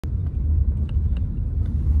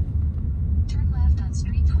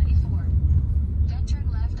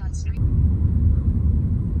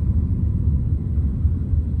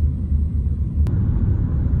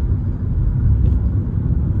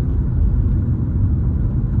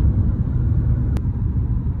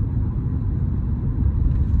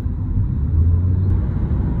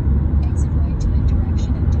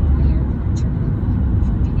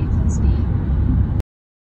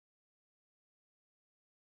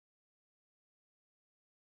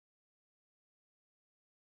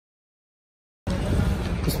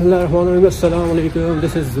Bismillahirrahmanirrahim. Assalamu alaikum.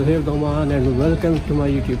 This is Zuhair Doman and welcome to my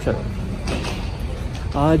YouTube channel.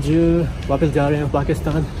 आज वापस जा रहे हैं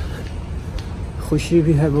पाकिस्तान। खुशी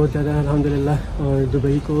भी है बहुत ज़्यादा अल्हम्दुलिल्लाह, और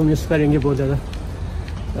दुबई को मिस करेंगे बहुत ज़्यादा।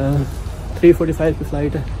 3:45 की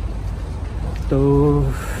फ़्लाइट है, तो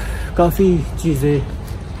काफ़ी चीज़ें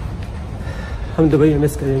हम दुबई में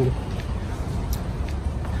मिस करेंगे,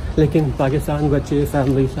 लेकिन पाकिस्तान, बच्चे,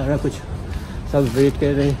 फैमिली, सारा कुछ सब वेट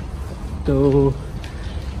कर रहे हैं। तो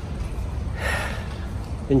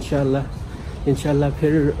इंशाल्लाह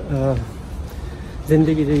फिर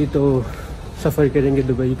ज़िंदगी रही तो सफ़र करेंगे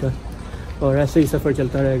दुबई का, और ऐसे ही सफ़र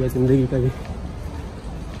चलता रहेगा ज़िंदगी का भी।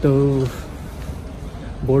 तो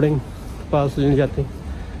बोर्डिंग पास लेने जाते हैं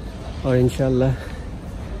और इंशाल्लाह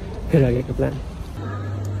फिर आगे का प्लान।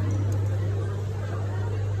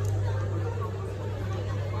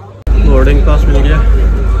 बोर्डिंग पास मिल गया,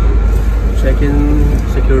 चेक इन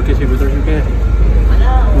सिक्योरिटी से गुजर चुके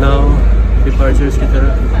हैं। नाउ डिपार्चर्स की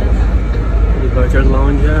तरफ, डिपार्चर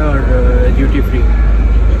लाउंज है और ड्यूटी फ्री,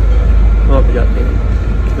 वहाँ पे जाते हैं।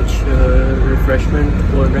 कुछ रिफ़्रेशमेंट,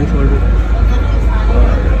 कोल्ड ड्रिंक्स और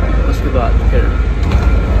उसके बाद फिर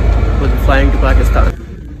फ्लाइंग टू पाकिस्तान।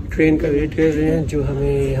 ट्रेन का वेट कर रहे हैं जो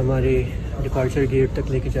हमें हमारे डिपार्चर गेट तक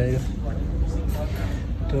लेके जाएगा।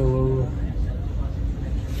 तो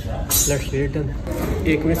लेट्स वेट देन।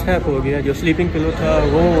 एक मिसहैप हो गया, जो स्लीपिंग पिलो था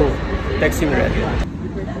वो टैक्सी में रह गया।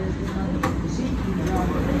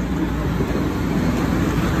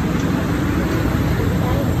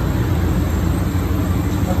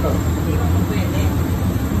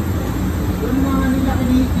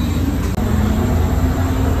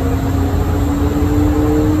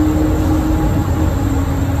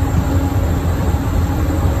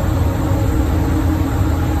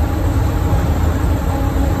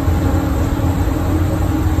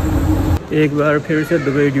 एक बार फिर से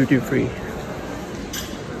दुबई ड्यूटी फ्री,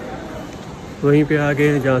 वहीं पे आ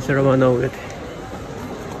गए जहाँ से रवाना हुए थे,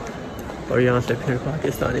 और यहाँ से फिर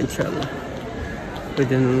पाकिस्तान इंशाल्लाह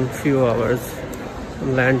विद इन फ्यू आवर्स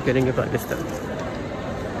हम लैंड करेंगे Pakistan.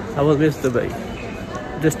 I was miss Dubai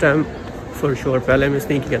this time for sure, पहले मिस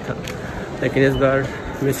नहीं किया था, लेकिन इस बार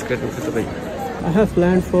मिस करेंगे Dubai. I have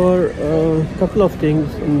plan for couple of things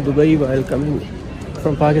in Dubai while coming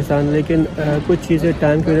from Pakistan, लेकिन कुछ चीज़ें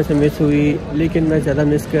टाइम की वजह से मिस हुई। लेकिन मैं ज़्यादा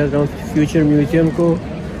मिस कर रहा हूँ फ्यूचर म्यूज़ियम को,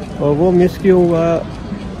 और वो मिस क्यों हुआ,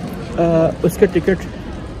 उसका टिकट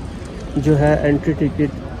जो है entry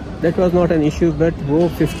ticket, that was not an issue, but वो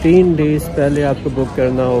 15 डेज़ पहले आपको बुक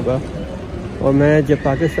करना होगा। और मैं जब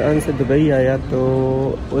पाकिस्तान से दुबई आया तो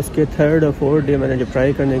उसके 3rd और 4th डे मैंने जब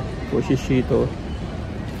ट्राई करने की कोशिश की तो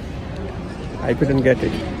I couldn't get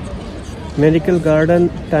it. Medical garden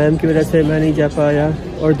time की वजह से मैं नहीं जा पाया,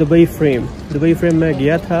 और दुबई फ्रेम मैं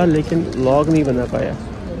गया था लेकिन लॉग नहीं बना पाया,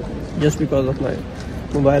 just because of my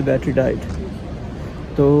mobile battery died.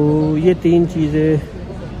 तो ये 3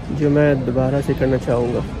 चीज़ें जो मैं दोबारा से करना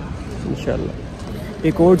चाहूँगा इंशाल्लाह।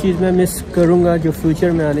 एक और चीज़ मैं मिस करूँगा जो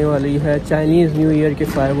फ्यूचर में आने वाली है, चाइनीज़ न्यू ईयर के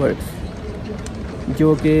फायरवर्क्स,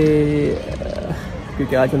 जो कि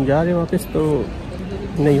क्योंकि आज हम जा रहे हैं वापस तो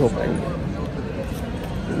नहीं हो पाएंगे।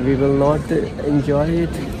 We will not enjoy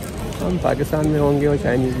it। हम पाकिस्तान में होंगे और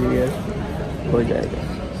चाइनीज़ न्यू ईयर हो जाएगा।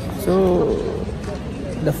 So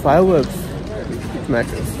the fireworks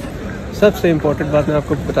matters। सबसे इम्पोर्टेंट बात मैं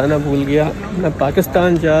आपको बताना भूल गया, मैं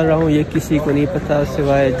पाकिस्तान जा रहा हूँ ये किसी को नहीं पता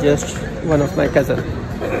सिवाय just one of my cousin.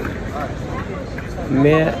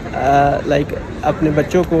 मैं लाइक अपने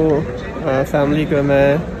बच्चों को, फैमिली को मैं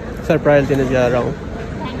सरप्राइज़ देने जा रहा हूँ।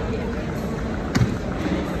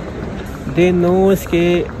 दे नोस के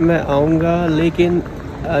मैं आऊँगा, लेकिन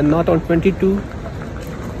नॉट ऑन 22।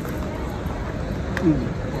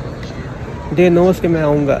 दे नोस के मैं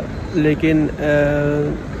आऊँगा, लेकिन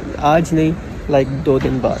आज नहीं, लाइक 2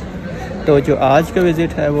 दिन बाद। तो जो आज का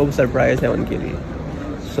विज़िट है वो सरप्राइज़ है उनके लिए।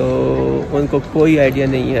 सो उनको कोई आइडिया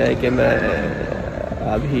नहीं है कि मैं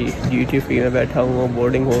अभी ड्यूटी फ्री में बैठा हूँ,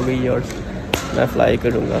 बोर्डिंग हो गई और मैं फ़्लाई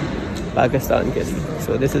करूँगा पाकिस्तान के लिए।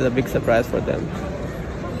 So this is a big surprise for them.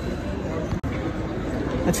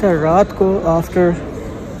 अच्छा, रात को आफ्टर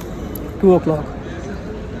 2 o'clock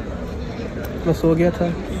मैं सो गया था।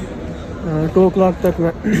 2 o'clock तक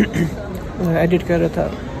मैं एडिट कर रहा था,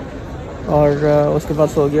 और उसके बाद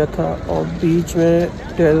सो गया था, और बीच में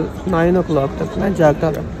टिल 9 o'clock तक मैं जागता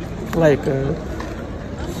रहा। लाइक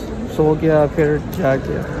सो गया फिर जाग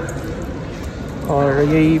गया, और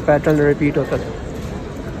यही पैटर्न रिपीट होता था।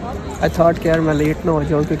 आई थॉट कि यार मैं लेट ना हो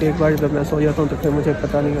जाऊँ, क्योंकि एक बार जब मैं सो जाता हूँ तो फिर मुझे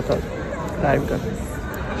पता नहीं होता टाइम का।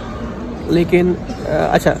 लेकिन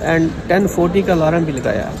अच्छा, एंड 10:40 का अलार्म भी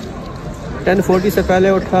लगाया। 10:40 से पहले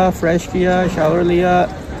उठा, फ्रेश किया, शावर लिया,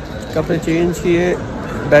 कपड़े चेंज किए,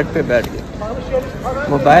 बेड पे बैठ गया,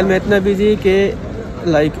 मोबाइल में इतना बिजी कि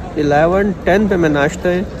लाइक 11-10 पे मैं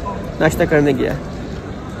नाश्ता करने गया,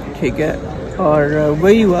 ठीक है। और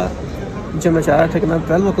वही हुआ जब मैं चाह रहा था कि मैं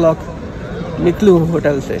 12 o'clock निकलूँ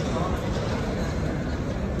होटल से,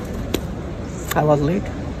 आई वॉज लेट।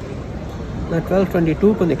 मैं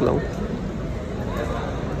 12:22 को निकला हूँ।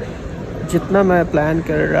 जितना मैं प्लान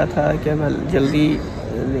कर रहा था कि मैं जल्दी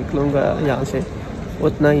निकलूँगा यहाँ से,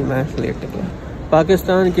 उतना ही मैं लेट गया।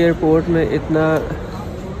 पाकिस्तान के एयरपोर्ट में इतना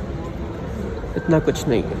कुछ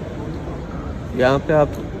नहीं है। यहाँ पे आप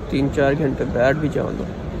 3-4 घंटे बैठ भी जाओ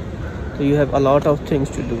तो you have a lot of things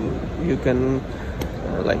to do. You can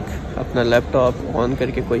like अपना लैपटॉप ऑन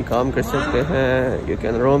करके कोई काम कर सकते हैं, यू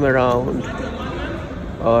कैन रोम अराउंड,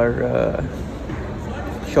 और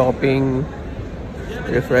शॉपिंग,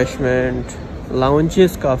 रिफ़्रेशमेंट,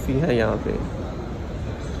 लाउंजेस काफ़ी हैं यहाँ पे।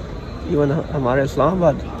 इवन हमारे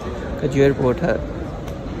इस्लामाबाद का जो एयरपोर्ट है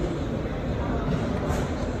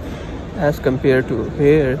as compare to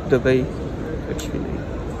hair Dubai, कुछ भी नहीं।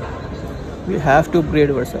 We have to upgrade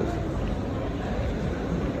ourself.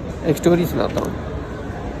 एक स्टोरी सुनाता हूँ।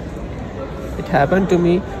 It happen to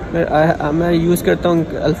me. मैं यूज़ करता हूँ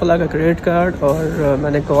अल्फला का क्रेडिट कार्ड, और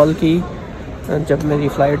मैंने कॉल की जब मेरी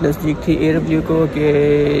फ़्लाइट नज़दीक थी एयरब्ल्यू को कि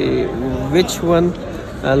which one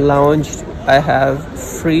lounge I have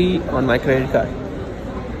free on my credit card.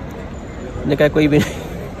 ने कहा कोई भी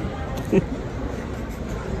नहीं।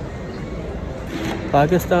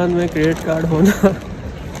 पाकिस्तान में क्रेडिट कार्ड होना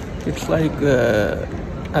it's like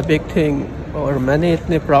a big thing. और मैंने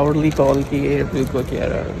इतने प्राउडली कॉल की एयरब्ल्यू को कि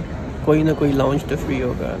यार कोई ना कोई लाउंज तो फ्री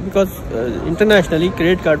होगा, बिकॉज इंटरनेशनली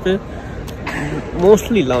क्रेडिट कार्ड पे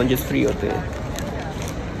मोस्टली लाउंजेस फ्री होते हैं।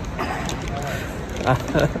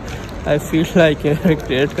 I feel like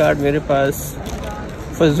credit card मेरे पास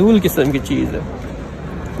फजूल किस्म की चीज़ है,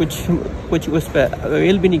 कुछ उस पर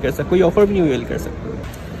अवेल भी नहीं कर सकता, कोई ऑफ़र भी नहीं अवेल कर सकता।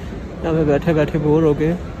 यहाँ पे बैठे बैठे बोर हो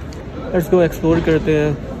गए, लेट्स गो एक्सप्लोर करते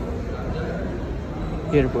हैं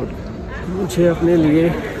एयरपोर्ट। मुझे अपने लिए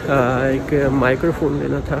एक माइक्रोफोन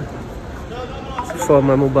लेना था फॉर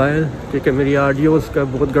माई मोबाइल, क्योंकि मेरी ऑडियो उसका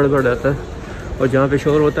बहुत गड़बड़ रहता है, और जहाँ पे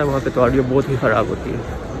शोर होता है वहाँ पे तो ऑडियो बहुत ही ख़राब होती है।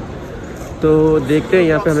 तो देखते हैं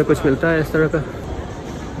यहाँ पे हमें कुछ मिलता है इस तरह का।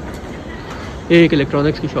 एक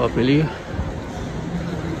इलेक्ट्रॉनिक्स की शॉप मिली है,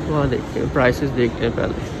 वहाँ देखते हैं, प्राइसेस देखते हैं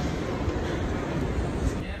पहले।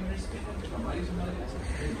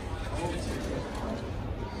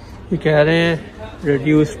 ये कह रहे हैं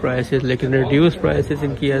रिड्यूस प्राइसेस, लेकिन रिड्यूस प्राइसेस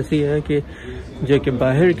इनकी ऐसी है कि जो कि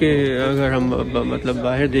बाहर के, अगर हम मतलब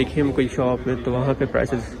बाहर देखें हम कोई शॉप में, तो वहाँ पे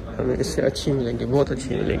प्राइसेस हमें इससे अच्छी मिलेंगी, बहुत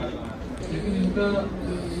अच्छी मिलेंगी।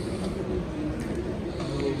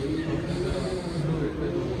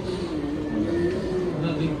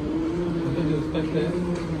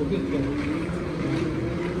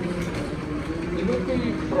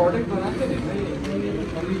 प्रोडक्ट बनाते हैं,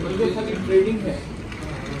 ट्रेडिंग है।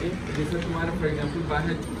 जैसे तुम्हारा फॉर एग्जाम्पल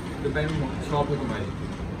बाहर दुबई में शॉप है तुम्हारी,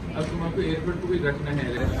 अब तुम्हारे एयरपोर्ट को भी रखना है।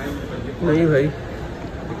 नहीं भाई,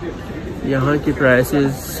 यहाँ की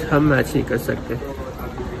प्राइसेस हम मैच नहीं कर सकते।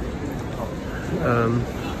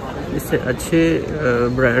 इससे अच्छे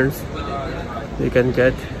brands we can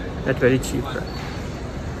get at very cheap.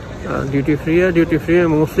 Duty free में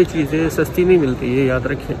मोस्टली चीज़ें सस्ती नहीं मिलती, ये याद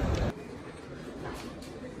रखें।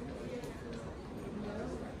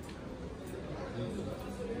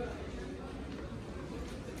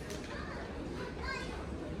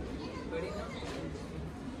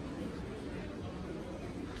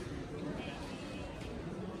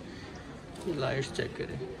 लाइट्स चेक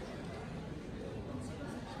करें,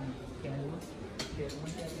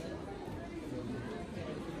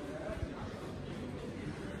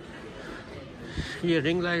 ये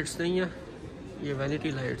रिंग लाइट्स नहीं है, ये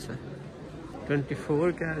वैनिटी लाइट्स है।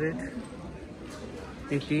 24 carat,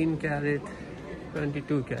 18 carat,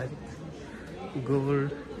 22 carat gold,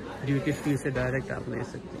 duty free से डायरेक्ट आप ले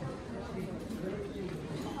सकते हैं।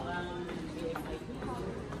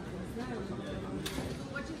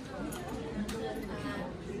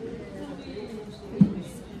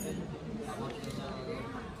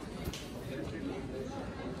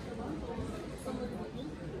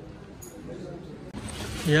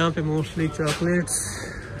 यहाँ पे मोस्टली चॉकलेट्स,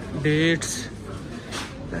 डेट्स,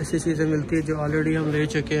 ऐसी चीज़ें मिलती है जो ऑलरेडी हम ले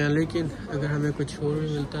चुके हैं, लेकिन अगर हमें कुछ और भी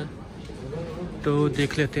मिलता है तो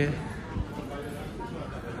देख लेते हैं,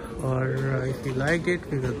 और if you like it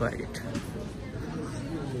we will buy it.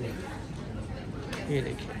 ये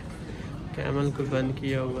देखिए कैमल को बंद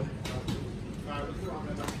किया हुआ है,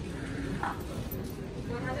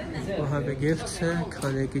 वहाँ पे गिफ्ट्स हैं,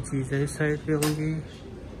 खाने की चीज़ें इस साइड पे होंगी।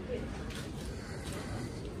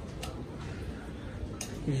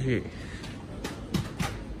 ये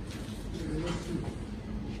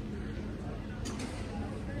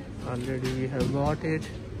already we have bought it,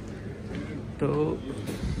 तो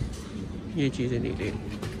ये चीज़ें नहीं रही।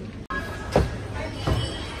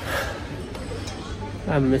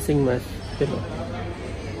 I am missing my pillow.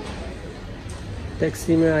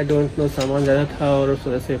 Taxi में आई डोंट नो सामान ज़्यादा था और उस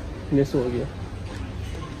वजह से मिस हो गया।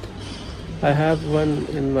 I have one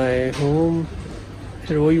in my home,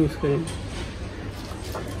 फिर वो यूज़ करें।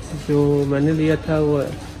 जो मैंने लिया था वो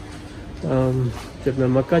जब मैं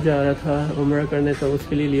मक्का जा रहा था उम्रा करने, तो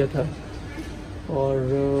उसके लिए लिया था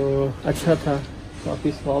और अच्छा था,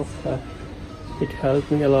 काफ़ी सॉफ्ट था। It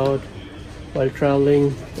help me a lot while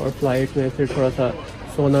travelling और फ्लाइट में फिर थोड़ा सा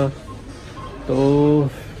सोना। तो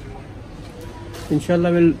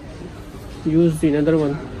इंशाल्लाह will use the another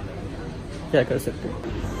one. क्या कर सकते हैं।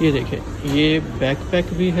 ये देखें, ये बैकपैक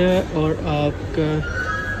भी है और आपका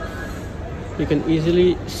you can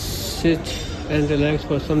easily sit and relax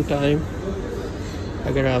for some time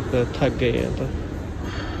अगर आप थक गए हैं तो।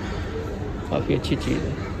 काफ़ी अच्छी चीज़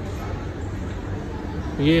है।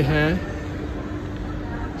 ये है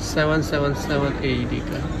 777 AED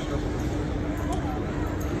का।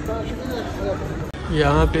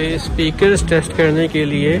 यहाँ पे स्पीकर्स टेस्ट करने के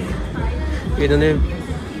लिए इन्होंने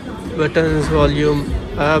buttons, volume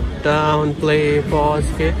up down play pause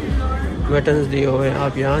के बटन्स दिए हुए हैं।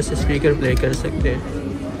 आप यहाँ से स्पीकर प्ले कर सकते हैं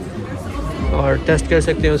और टेस्ट कर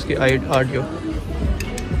सकते हैं उसकी ऑडियो।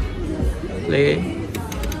 प्ले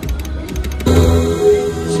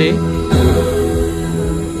से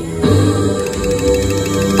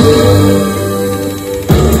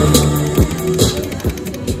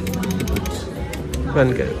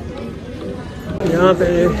बंद कर। यहाँ पे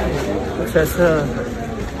कुछ ऐसा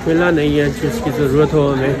मिला नहीं है जिसकी ज़रूरत हो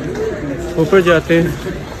हमें। ऊपर जाते हैं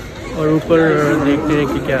और ऊपर देखते हैं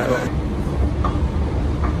कि क्या है।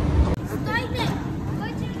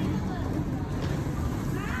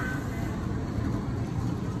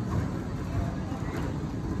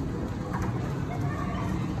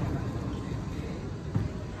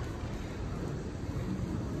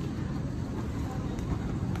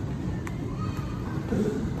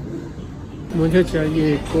 मुझे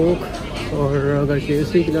चाहिए कोक और अगर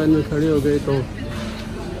KFC की लाइन में खड़े हो गए तो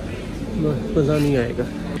मज़ा नहीं आएगा।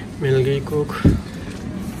 मिल गई Coke,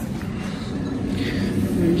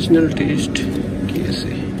 regional test KFC।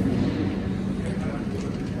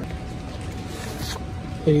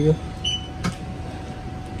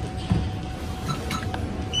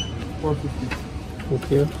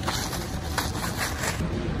 Okay,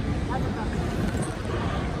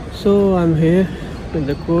 so I'm here with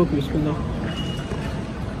the coke. Bismillah.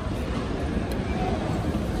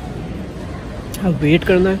 अब वेट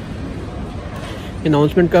करना है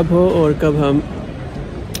अनाउंसमेंट कब हो और कब हम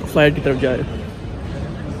फ्लाइट की तरफ जा रहे हैं।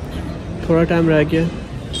 थोड़ा टाइम रह गया,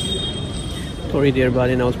 थोड़ी देर बाद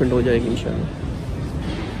अनाउंसमेंट हो जाएगी इंशाल्लाह,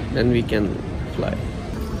 then we can fly.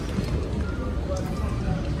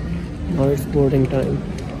 Now it's boarding time.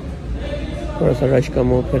 थोड़ा सा रश कम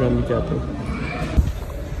हो फिर हम जाते हैं।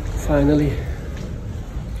 फाइनली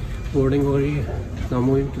बोर्डिंग हो रही है। Now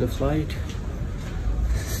moving to the flight.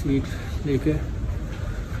 Seat लेके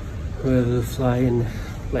we'll fly in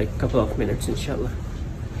like couple of minutes inshallah.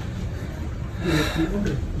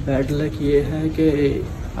 Bad luck ये है कि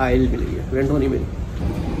आइल मिली है, विंडो नहीं मिली।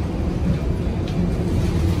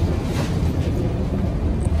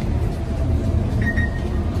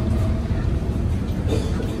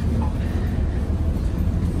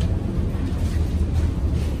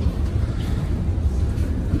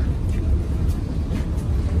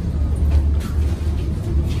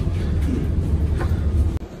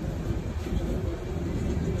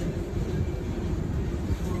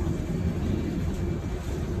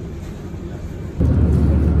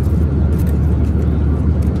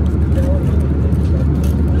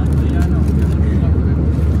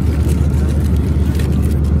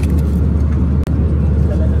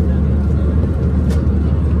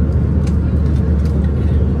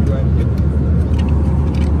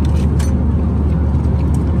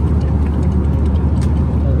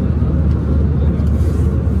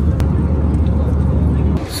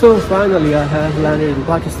 So finally I have landed in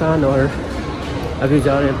Pakistan और अभी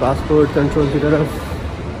जा रहे हैं पासपोर्ट कंट्रोल की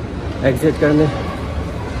तरफ एग्ज़िट करने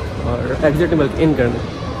और एग्ज़िट बल्कि इन करने,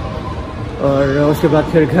 और उसके बाद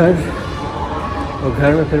फिर घर, और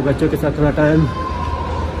घर में फिर बच्चों के साथ थोड़ा टाइम,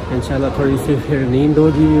 इंशाल्लाह थोड़ी सी फिर नींद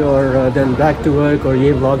होगी और देन बैक टू वर्क। और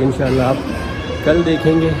ये व्लॉग इंशाल्लाह आप कल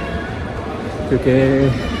देखेंगे क्योंकि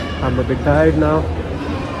I'm a bit tired now।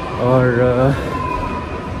 और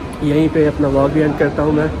यहीं पे अपना व्लॉग भी एंड करता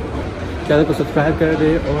हूँ मैं। चैनल को सब्सक्राइब कर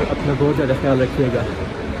दें और अपना बहुत ज़्यादा ख्याल रखिएगा।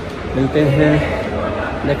 मिलते हैं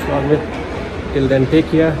नेक्स्ट व्लॉग में। Till then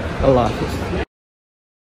take care. अल्लाह हाफिज़।